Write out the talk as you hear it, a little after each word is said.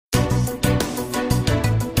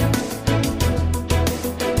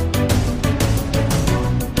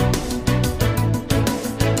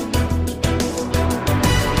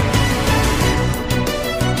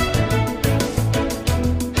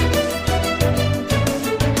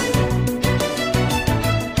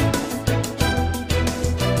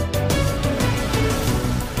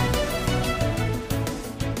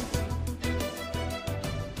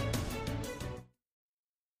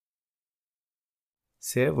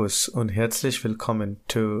Servus und herzlich willkommen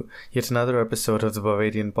to yet another episode of the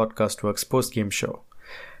Bavarian Podcast Works Postgame show.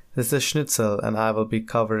 This is Schnitzel and I will be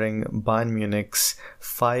covering Bayern Munich's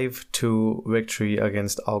 5-2 victory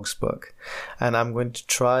against Augsburg. And I'm going to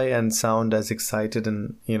try and sound as excited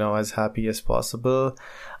and, as happy as possible.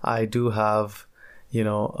 I do have, a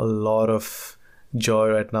lot of joy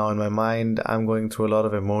right now in my mind. I'm going through a lot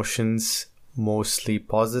of emotions, mostly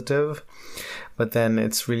positive. But then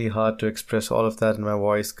it's really hard to express all of that in my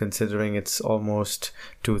voice considering it's almost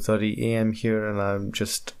 2:30 a.m. here and I'm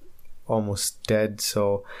just almost dead.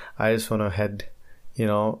 So I just want to head,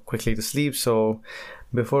 quickly to sleep. So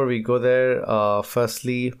before we go there,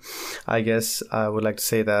 firstly, I guess I would like to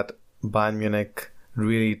say that Bayern Munich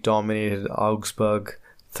really dominated Augsburg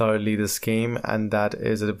thoroughly this game, and that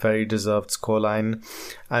is a very deserved scoreline.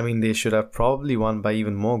 I mean, they should have probably won by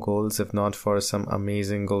even more goals if not for some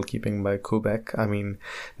amazing goalkeeping by Kubek. I mean,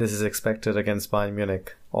 this is expected against Bayern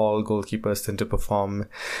Munich. All goalkeepers tend to perform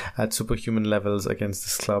at superhuman levels against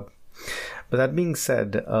this club. But that being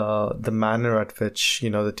said, the manner at which,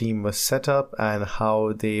 the team was set up and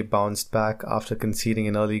how they bounced back after conceding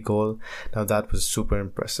an early goal, now that was super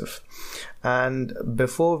impressive. And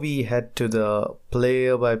before we head to the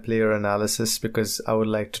player-by-player analysis, because I would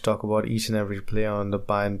like to talk about each and every player on the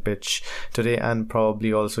Bayern pitch today and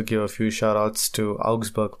probably also give a few shout-outs to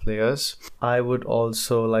Augsburg players, I would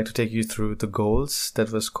also like to take you through the goals that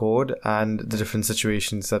were scored and the different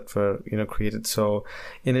situations that were, created. So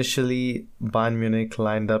initially, Bayern Munich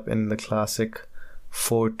lined up in the classic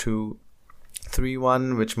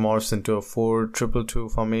 4-2-3-1, which morphs into a 4-2-2-2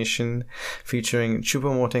 formation, featuring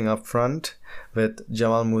Choupo GOATing up front, with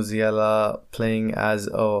Jamal Musiala playing as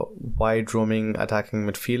a wide roaming attacking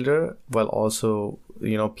midfielder, while also,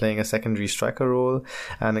 playing a secondary striker role,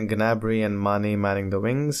 and Gnabry and Mané manning the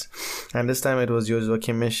wings. And this time it was Joshua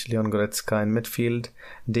Kimmich, Leon Goretzka in midfield,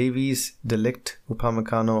 Davies, De Ligt,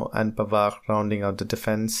 Upamecano and Pavard rounding out the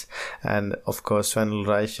defense, and of course Sven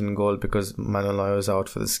Ulreich in goal because Manuel Neuer is out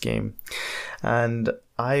for this game. And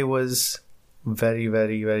I was very,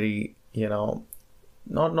 very, very,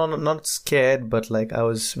 not scared, but I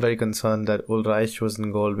was very concerned that Ulreich was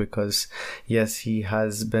in goal because yes, he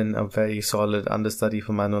has been a very solid understudy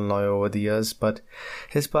for Manuel Neuer over the years, but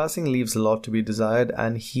his passing leaves a lot to be desired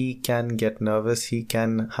and he can get nervous. He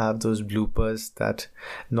can have those bloopers that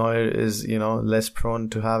Neuer is, less prone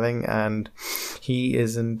to having, and he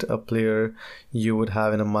isn't a player you would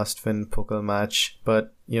have in a must-win Pokal match.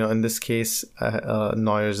 But in this case,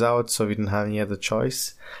 Neuer's out, so we didn't have any other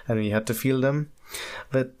choice and we had to field him.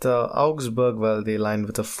 With Augsburg, they lined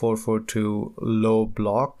with a 4-4-2 low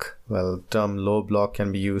block. Well, term low block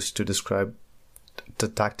can be used to describe the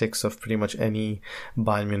tactics of pretty much any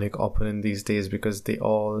Bayern Munich opponent these days because they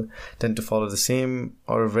all tend to follow the same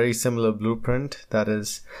or a very similar blueprint, that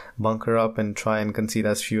is bunker up and try and concede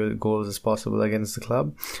as few goals as possible against the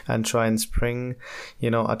club and try and spring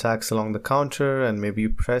attacks along the counter and maybe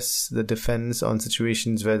press the defense on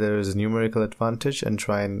situations where there is a numerical advantage and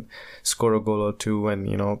try and score a goal or two and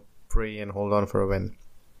pray and hold on for a win.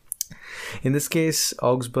 In this case,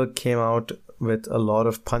 Augsburg came out with a lot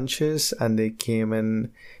of punches and they came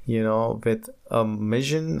in, with a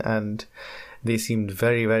mission and they seemed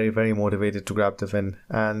very, very, very motivated to grab the win.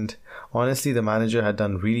 And honestly, the manager had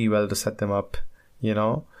done really well to set them up,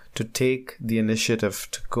 to take the initiative,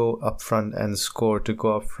 to go up front and score, to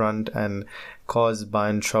go up front and cause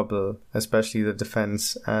Bayern trouble, especially the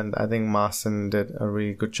defense. And I think Maaßen did a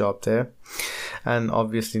really good job there. And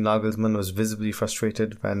obviously Nagelsmann was visibly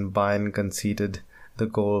frustrated when Bayern conceded the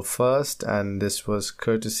goal first, and this was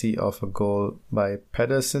courtesy of a goal by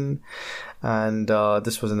Pedersen, and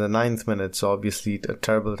this was in the 9th minute, so obviously a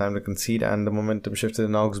terrible time to concede, and the momentum shifted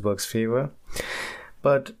in Augsburg's favour.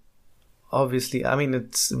 But obviously,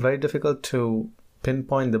 it's very difficult to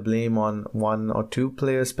pinpoint the blame on one or two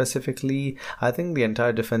players specifically. I think the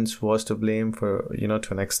entire defense was to blame for,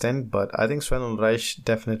 to an extent, but I think Sven Ulreich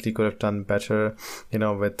definitely could have done better,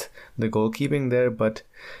 with the goalkeeping there, but,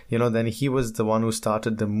 then he was the one who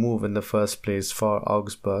started the move in the first place for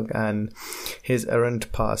Augsburg, and his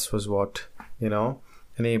errant pass was what,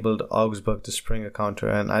 enabled Augsburg to spring a counter,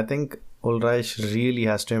 and I think Ulreich really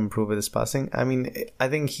has to improve with his passing. I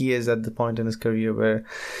think he is at the point in his career where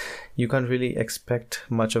you can't really expect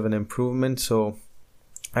much of an improvement. So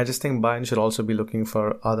I just think Bayern should also be looking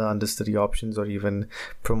for other understudy options or even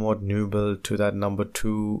promote Nübel to that number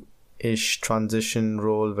 2 ish transition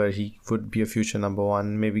role where he would be a future number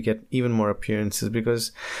one, maybe get even more appearances,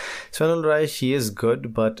 because Sven Ulreich, he is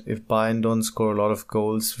good, but if Bayern don't score a lot of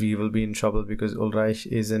goals, we will be in trouble, because Ulreich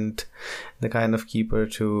isn't the kind of keeper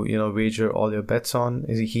to, wager all your bets on.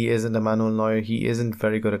 He isn't a Manuel Neuer. He isn't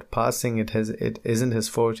very good at passing. It isn't his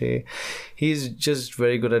forte. He's just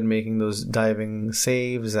very good at making those diving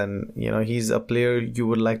saves, and he's a player you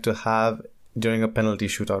would like to have during a penalty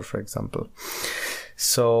shootout, for example.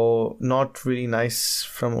 So not really nice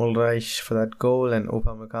from Ulreich for that goal, and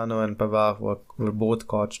Upamecano and Pavard were both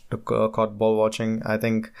caught ball watching. I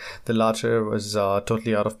think the latter was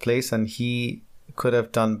totally out of place, and he could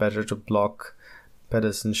have done better to block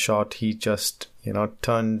Pedersen's shot. He just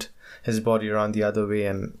turned his body around the other way,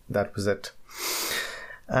 and that was it.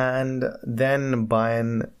 And then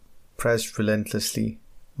Bayern pressed relentlessly,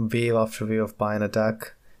 wave after wave of Bayern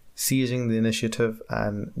attack, seizing the initiative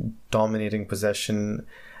and dominating possession.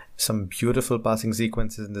 Some beautiful passing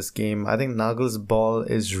sequences in this game. I think Nagel's ball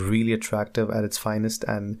is really attractive at its finest,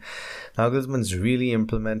 and Nagelsmann's really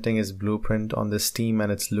implementing his blueprint on this team,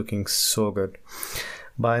 and it's looking so good.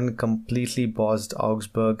 Bayern completely bossed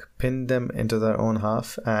Augsburg, pinned them into their own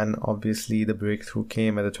half, and obviously the breakthrough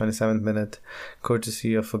came at the 27th minute,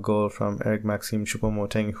 courtesy of a goal from Eric Maxim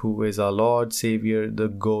Choupo-Moting, who is our Lord Savior, the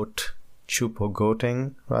GOAT, Choupo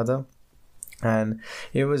GOATing rather. And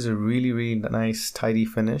it was a really, really nice, tidy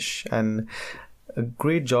finish, and a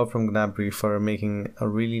great job from Gnabry for making a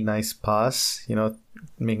really nice pass,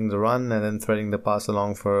 making the run and then threading the pass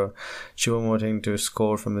along for Choupo-Moting to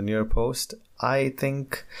score from the near post. I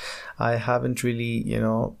think I haven't really,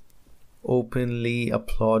 openly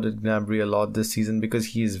applauded Gnabry a lot this season because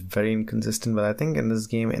he is very inconsistent, but I think in this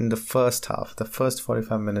game, in the first half, the first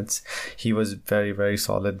 45 minutes, he was very, very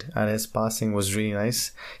solid, and his passing was really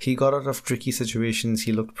nice. He got out of tricky situations,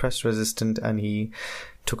 he looked press resistant, and he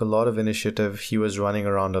took a lot of initiative. He was running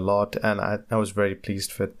around a lot, and I was very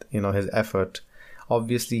pleased with his effort.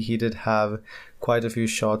 Obviously, he did have quite a few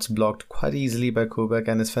shots blocked quite easily by Kubek,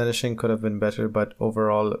 and his finishing could have been better, but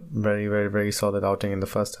overall, very, very, very solid outing in the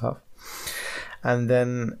first half. And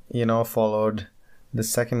then, followed the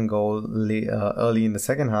second goal early in the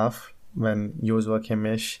second half, when Joshua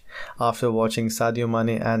Kimmich, after watching Sadio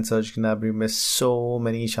Mané and Serge Gnabry miss so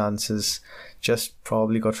many chances, just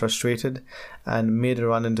probably got frustrated and made a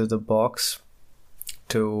run into the box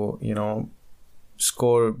to,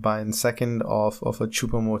 score Bayern's second of a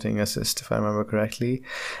Choupo-Moting assist, if I remember correctly.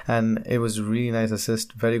 And it was a really nice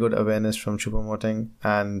assist, very good awareness from Choupo-Moting,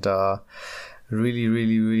 and really,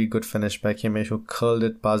 really, really good finish by Kimmich, who curled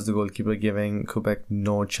it past the goalkeeper, giving Kubek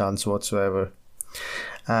no chance whatsoever.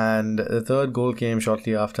 And the third goal came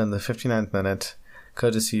shortly after in the 59th minute,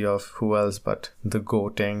 courtesy of who else but the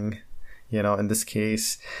GOATing. In this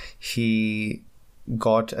case, he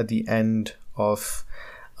got at the end of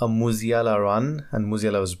a Musiala run, and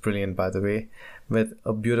Musiala was brilliant, by the way, with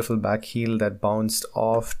a beautiful back heel that bounced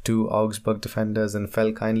off two Augsburg defenders and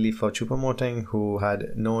fell kindly for Choupo-Moting, who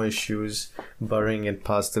had no issues burying it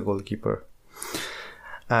past the goalkeeper.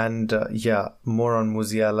 And more on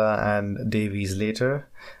Musiala and Davies later,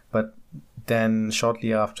 but then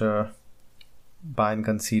shortly after, Bayern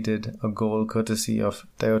conceded a goal courtesy of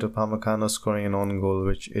Dayot Upamecano scoring an own goal,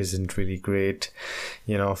 which isn't really great,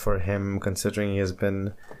 for him, considering he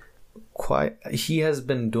has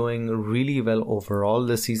been doing really well overall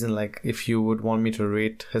this season. Like, if you would want me to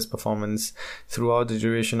rate his performance throughout the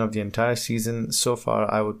duration of the entire season, so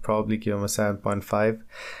far I would probably give him a 7.5,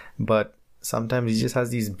 but sometimes he just has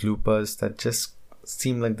these bloopers that just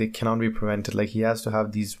seem like they cannot be prevented. Like, he has to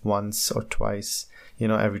have these once or twice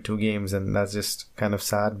every 2 games, and that's just kind of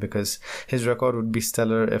sad, because his record would be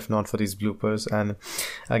stellar if not for these bloopers. And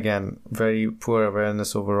again, very poor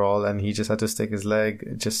awareness overall, and he just had to stick his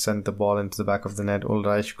leg, just sent the ball into the back of the net.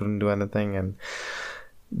 Ulreich couldn't do anything, and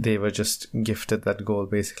they were just gifted that goal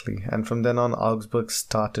basically. And from then on, Augsburg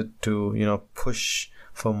started to push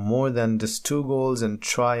for more than just 2 goals and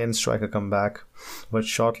try and strike a comeback. But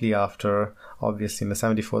shortly after, obviously in the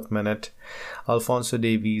 74th minute, Alphonso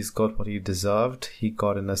Davies got what he deserved. He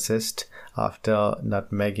got an assist after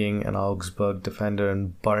nutmegging an Augsburg defender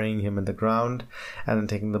and burying him in the ground, and then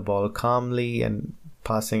taking the ball calmly and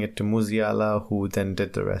passing it to Musiala, who then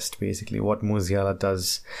did the rest, basically what Musiala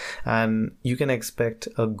does. And you can expect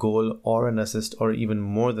a goal or an assist or even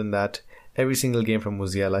more than that every single game from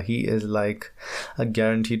Musiala. He is like a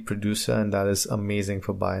guaranteed producer, and that is amazing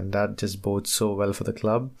for Bayern. That just bodes so well for the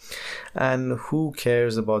club. And who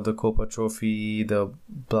cares about the Copa Trophy, the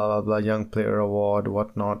blah blah blah Young Player Award,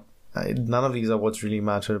 whatnot? None of these awards really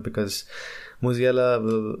matter, because Musiala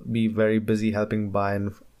will be very busy helping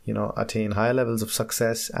Bayern attain higher levels of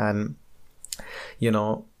success. And,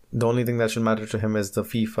 the only thing that should matter to him is the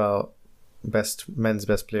FIFA men's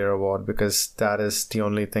best player award, because that is the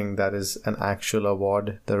only thing that is an actual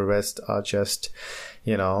award. The rest are just,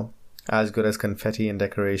 as good as confetti and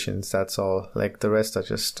decorations. That's all. Like, the rest are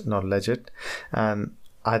just not legit. And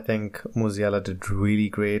I think Musiala did really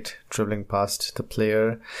great, dribbling past the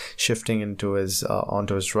player, shifting into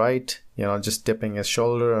onto his right, just dipping his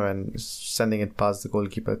shoulder and sending it past the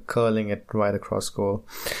goalkeeper, curling it right across goal.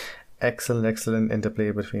 Excellent interplay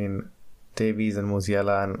between Davies and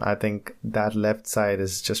Musiala, and I think that left side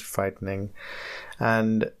is just frightening.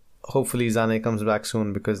 And hopefully Sané comes back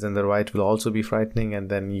soon, because then the right will also be frightening, and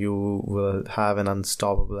then you will have an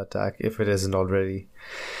unstoppable attack if it isn't already.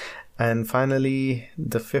 And finally,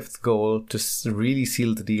 the fifth goal to really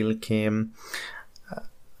seal the deal came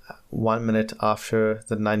 1 minute after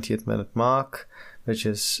the 90th minute mark, which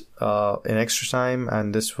is in extra time,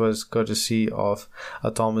 and this was courtesy of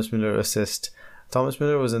a Thomas Müller assist. Thomas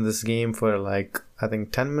Müller was in this game for I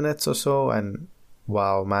think 10 minutes or so, and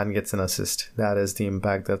wow, man gets an assist. That is the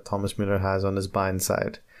impact that Thomas Müller has on his Bayern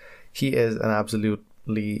side. He is an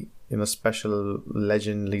absolutely special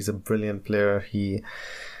legend. He's a brilliant player.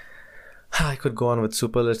 I could go on with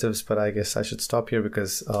superlatives, but I guess I should stop here,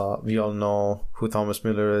 because we all know who Thomas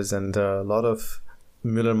Müller is, and a lot of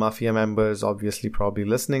Müller Mafia members obviously probably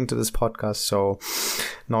listening to this podcast, so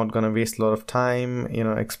not going to waste a lot of time,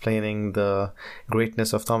 explaining the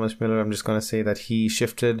greatness of Thomas Müller. I'm just going to say that he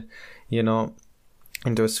shifted,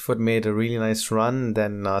 into his foot, made a really nice run,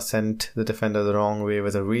 then sent the defender the wrong way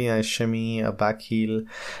with a really nice shimmy, a back heel,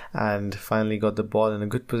 and finally got the ball in a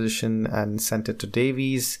good position and sent it to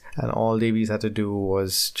Davies. And all Davies had to do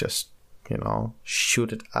was just,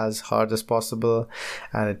 shoot it as hard as possible,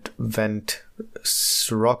 and it went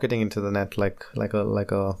rocketing into the net like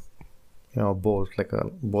a bolt, like a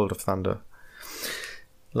bolt of thunder.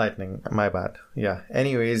 Lightning, my bad. Yeah.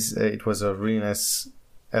 Anyways, it was a really nice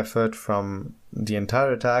effort from the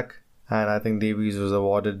entire attack, and I think Davies was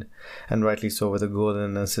awarded, and rightly so, with a goal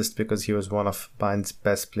and an assist, because he was one of Bayern's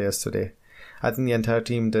best players today. I think the entire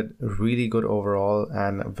team did really good overall,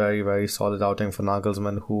 and a very, very solid outing for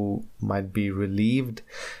Nagelsmann, who might be relieved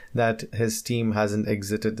that his team hasn't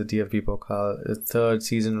exited the DFB-Pokal the third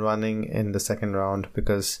season running in the second round,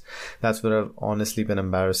 because that's would have honestly been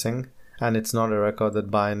embarrassing. And it's not a record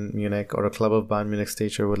that Bayern Munich or a club of Bayern Munich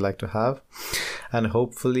stature would like to have. And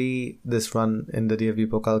hopefully this run in the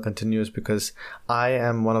DFB-Pokal continues, because I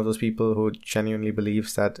am one of those people who genuinely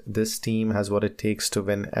believes that this team has what it takes to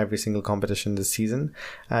win every single competition this season.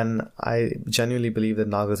 And I genuinely believe that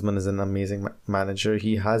Nagelsmann is an amazing manager.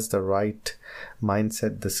 He has the right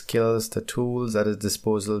mindset, the skills, the tools at his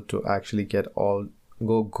disposal to actually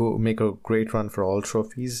go make a great run for all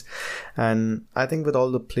trophies. And I think with all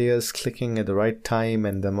the players clicking at the right time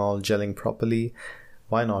and them all gelling properly,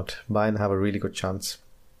 why not? Bayern have a really good chance.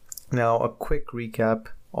 Now, a quick recap,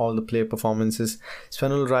 all the player performances. Sven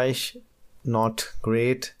Ulreich, not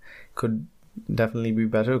great, could definitely be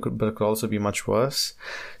better, but could also be much worse.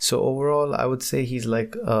 So overall, I would say he's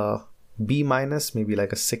like a B-, maybe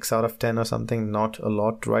like a 6 out of 10 or something. Not a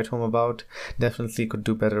lot to write home about. Definitely could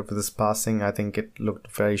do better with his passing. I think it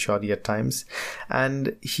looked very shoddy at times.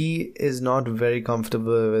 And he is not very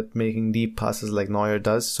comfortable with making deep passes like Neuer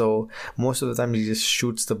does. So most of the time he just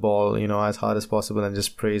shoots the ball, as hard as possible, and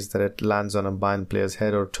just prays that it lands on a Bayern player's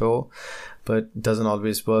head or toe. But doesn't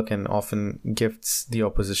always work, and often gifts the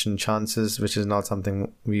opposition chances, which is not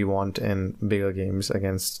something we want in bigger games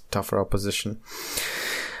against tougher opposition.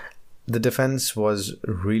 The defense was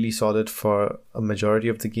really solid for a majority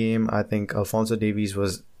of the game. I think Alphonso Davies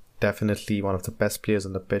was definitely one of the best players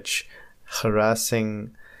on the pitch,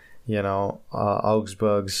 harassing,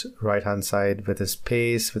 Augsburg's right-hand side with his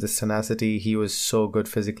pace, with his tenacity. He was so good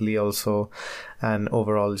physically also. And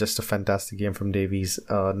overall, just a fantastic game from Davies.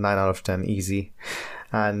 9 out of 10, easy.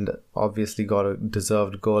 And obviously got a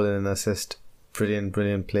deserved goal and an assist.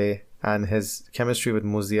 Brilliant play. And his chemistry with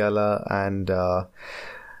Musiala and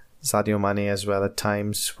Sadio Mané as well at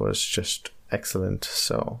times was just excellent.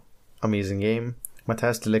 So, amazing game.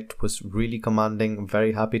 Matthijs de Ligt was really commanding.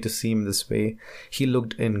 Very happy to see him this way. He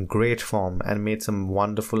looked in great form and made some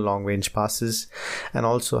wonderful long-range passes, and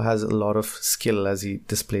also has a lot of skill as he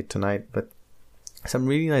displayed tonight. But some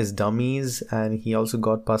really nice dummies, and he also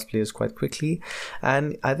got past players quite quickly.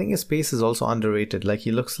 And I think his pace is also underrated. Like,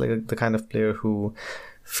 he looks like the kind of player who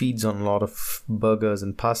feeds on a lot of burgers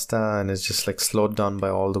and pasta and is just like slowed down by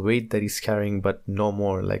all the weight that he's carrying, but no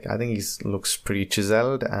more. Like, I think he looks pretty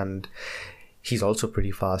chiseled, and he's also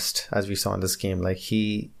pretty fast, as we saw in this game. Like,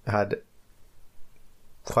 he had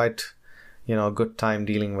quite a good time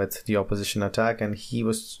dealing with the opposition attack, and he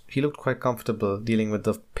looked quite comfortable dealing with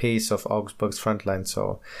the pace of Augsburg's front line.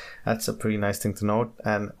 So that's a pretty nice thing to note.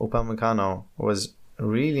 And Upamecano was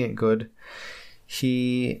really good.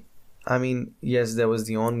 Yes, there was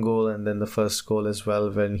the own goal and then the first goal as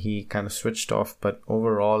well when he kind of switched off. But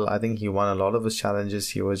overall, I think he won a lot of his challenges.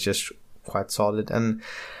 He was just quite solid. And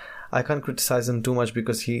I can't criticize him too much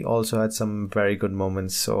because he also had some very good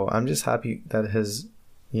moments. So I'm just happy that his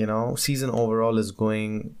season overall is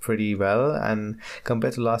going pretty well, and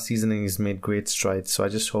compared to last season he's made great strides, so I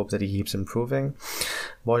just hope that he keeps improving.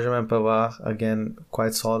 Benjamin Pavard, again,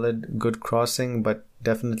 quite solid, good crossing, but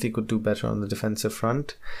definitely could do better on the defensive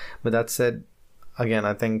front. But that said, again,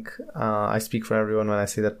 I think I speak for everyone when I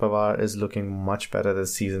say that Pavard is looking much better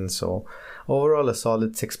this season, so overall a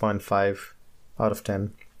solid 6.5 out of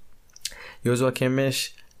 10. Joshua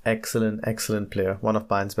Kimmich, excellent player, one of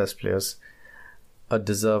Bayern's best players. A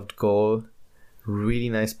deserved goal, really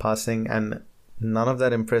nice passing, and none of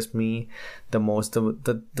that impressed me the most.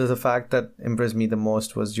 The fact that impressed me the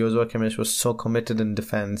most was Joshua Kimmich was so committed in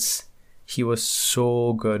defense. He was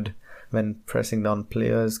so good when pressing down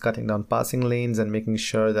players, cutting down passing lanes, and making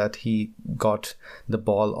sure that he got the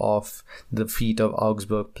ball off the feet of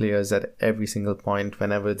Augsburg players at every single point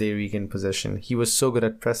whenever they regained possession. He was so good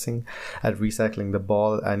at pressing, at recycling the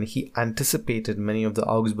ball, and he anticipated many of the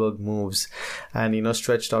Augsburg moves and,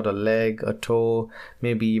 stretched out a leg, a toe,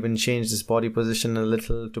 maybe even changed his body position a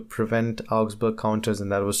little to prevent Augsburg counters,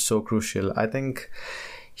 and that was so crucial. I think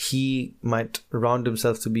he might round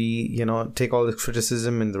himself to be, take all the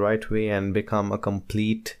criticism in the right way and become a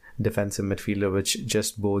complete defensive midfielder, which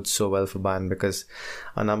just bodes so well for Bayern, because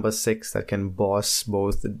a number 6 that can boss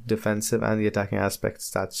both the defensive and the attacking aspects,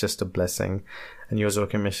 that's just a blessing. And Joshua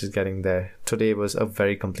Kimmich is getting there. Today was a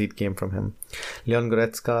very complete game from him. Leon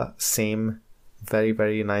Goretzka, same. Very,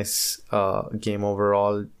 very nice game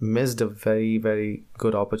overall. Missed a very, very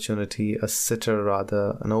good opportunity, a sitter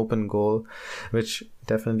rather, an open goal, which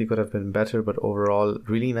definitely could have been better, but overall,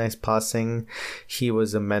 really nice passing. He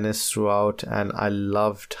was a menace throughout, and I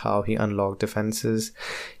loved how he unlocked defenses.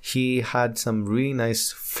 He had some really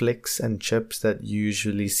nice flicks and chips that you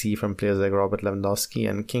usually see from players like Robert Lewandowski,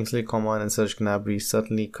 and Kingsley Coman and Serge Gnabry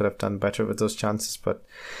certainly could have done better with those chances, but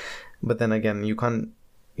then again, you can't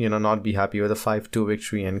not be happy with a 5-2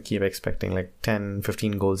 victory and keep expecting like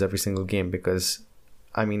 10-15 goals every single game, because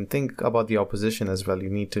think about the opposition as well. You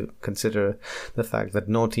need to consider the fact that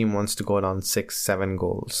no team wants to go down 6-7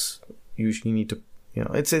 goals. You usually need to,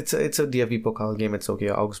 it's a DFB-Pokal game. It's okay.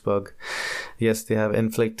 Augsburg, yes, they have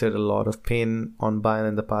inflicted a lot of pain on Bayern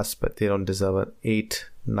in the past, but they don't deserve an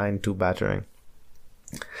 8-9-2 battering.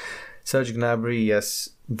 Serge Gnabry, yes,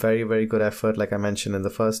 very, very good effort, like I mentioned in the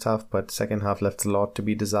first half, but second half left a lot to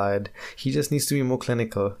be desired. He just needs to be more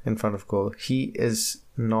clinical in front of goal. He is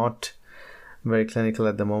not very clinical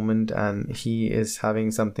at the moment, and he is having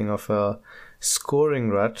something of a scoring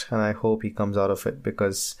rut, and I hope he comes out of it,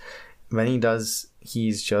 because when he does,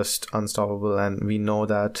 he's just unstoppable, and we know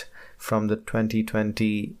that from the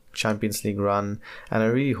 2020 Champions League run, and I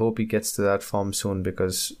really hope he gets to that form soon,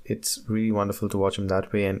 because it's really wonderful to watch him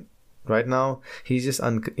that way. And right now, he's just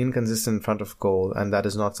inconsistent in front of goal, and that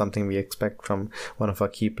is not something we expect from one of our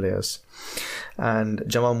key players. And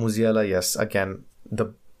Jamal Musiala, yes, again,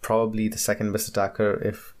 probably the second best attacker.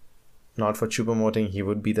 If not for Choupo GOATing, he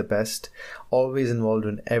would be the best. Always involved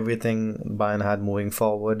in everything Bayern had moving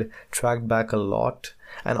forward, tracked back a lot,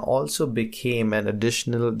 and also became an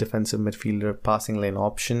additional defensive midfielder passing lane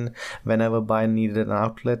option whenever Bayern needed an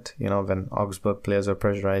outlet, when Augsburg players are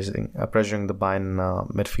pressuring the Bayern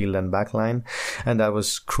midfield and backline, and that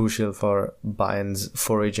was crucial for Bayern's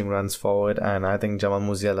foraging runs forward. And I think Jamal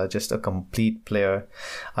Musiala, just a complete player.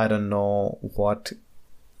 I don't know what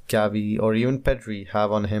Gavi or even Pedri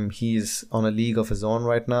have on him. He's on a league of his own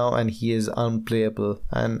right now, and he is unplayable,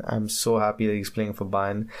 and I'm so happy that he's playing for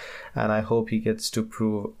Bayern, and I hope he gets to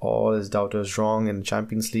prove all his doubters wrong in the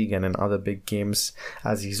Champions League and in other big games,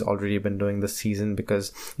 as he's already been doing this season,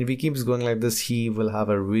 because if he keeps going like this, he will have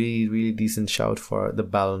a really, really decent shout for the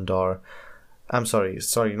Ballon d'Or. I'm sorry,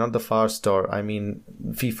 not the Farce d'Or, I mean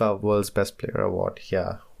FIFA World's Best Player Award.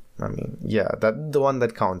 That the one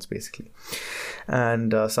that counts basically.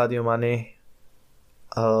 And Sadio Mané,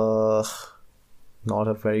 not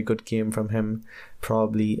a very good game from him.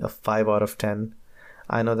 Probably a 5 out of 10.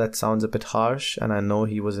 I know that sounds a bit harsh, and I know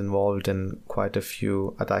he was involved in quite a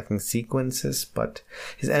few attacking sequences, but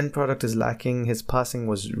his end product is lacking. His passing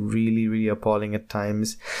was really, really appalling at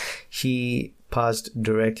times. He passed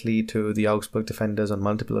directly to the Augsburg defenders on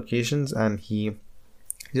multiple occasions, and he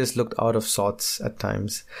He just looked out of sorts at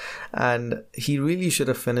times. And he really should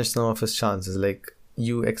have finished some of his chances. Like,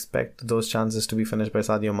 you expect those chances to be finished by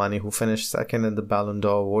Sadio Mané, who finished second in the Ballon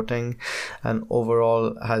d'Or voting and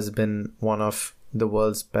overall has been one of the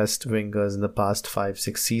world's best wingers in the past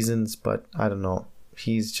 5-6 seasons. But I don't know,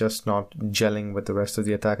 he's just not gelling with the rest of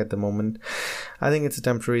the attack at the moment. I think it's a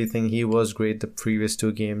temporary thing. He was great the previous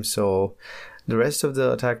 2 games, so the rest of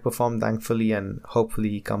the attack performed thankfully, and hopefully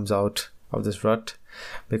he comes out of this rut,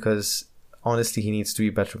 because honestly he needs to be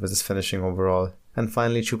better with his finishing overall. And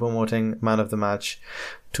finally, Choupo GOATing, man of the match,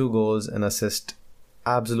 2 goals, an assist,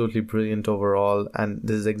 absolutely brilliant overall, and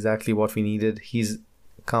this is exactly what we needed. He's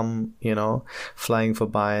come, flying for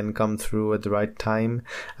Bayern, come through at the right time,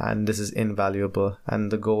 and this is invaluable.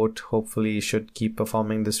 And the GOAT hopefully should keep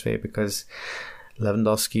performing this way, because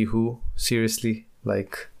Lewandowski, seriously,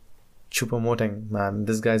 like, Choupo GOATing, man,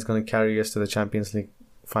 this guy's going to carry us to the Champions League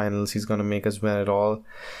finals. He's going to make us win it all.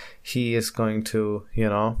 He is going to,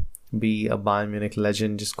 be a Bayern Munich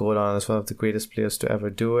legend, just go down as one of the greatest players to ever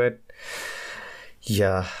do it.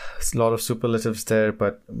 Yeah, it's a lot of superlatives there,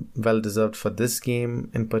 but well deserved for this game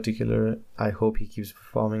in particular. I hope he keeps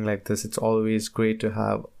performing like this. It's always great to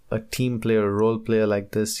have a team player, a role player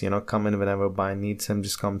like this, come in whenever Bayern needs him,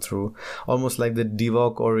 just come through. Almost like the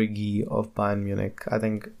Divock Origi of Bayern Munich. I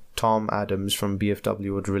think Tom Adams from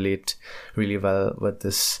BFW would relate really well with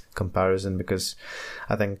this comparison, because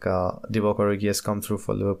I think Divock Origi has come through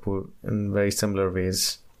for Liverpool in very similar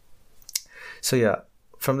ways. So yeah,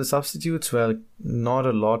 from the substitutes, well, not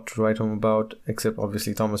a lot to write home about, except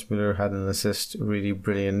obviously Thomas Müller had an assist, really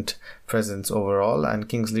brilliant presence overall, and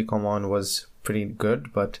Kingsley Coman was pretty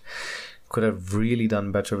good, but could have really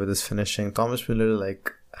done better with his finishing. Thomas Müller,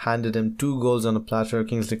 handed him 2 goals on a platter.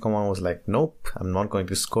 Kingsley Coman was like, nope, I'm not going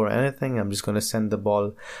to score anything. I'm just going to send the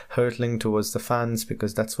ball hurtling towards the fans,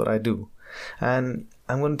 because that's what I do. And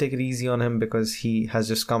I'm going to take it easy on him, because he has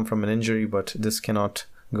just come from an injury, but this cannot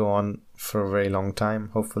go on for a very long time.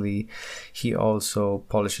 Hopefully he also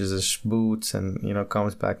polishes his boots and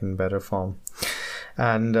comes back in better form.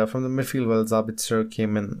 And from the midfield, well, Sabitzer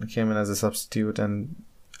came in as a substitute, and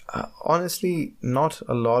honestly not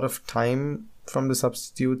a lot of time from the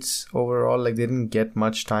substitutes overall. They didn't get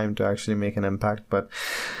much time to actually make an impact, but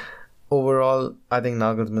overall I think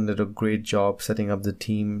Nagelsmann did a great job setting up the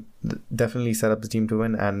team. Definitely set up the team to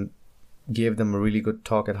win, and gave them a really good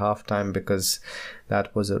talk at halftime, because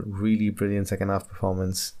that was a really brilliant second half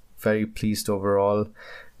performance. Very pleased overall.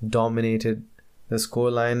 Dominated. The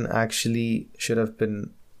scoreline actually should have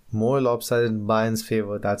been more lopsided in Bayern's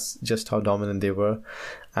favour. That's just how dominant they were.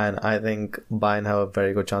 And I think Bayern have a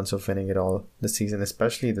very good chance of winning it all this season,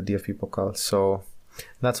 especially the DFB-Pokal. So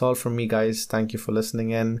that's all from me, guys. Thank you for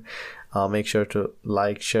listening in. Make sure to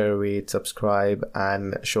like, share, rate, subscribe,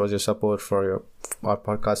 and show us your support for our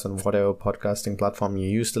podcast on whatever podcasting platform you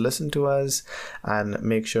use to listen to us. And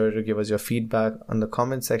make sure to give us your feedback on the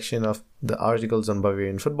comment section of the articles on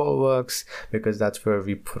Bavarian Football Works, because that's where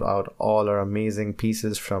we put out all our amazing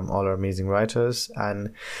pieces from all our amazing writers.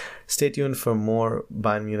 And stay tuned for more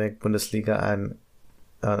Bayern Munich, Bundesliga, and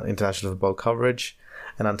international football coverage.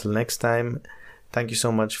 And until next time, thank you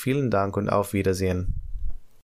so much. Vielen Dank und auf Wiedersehen.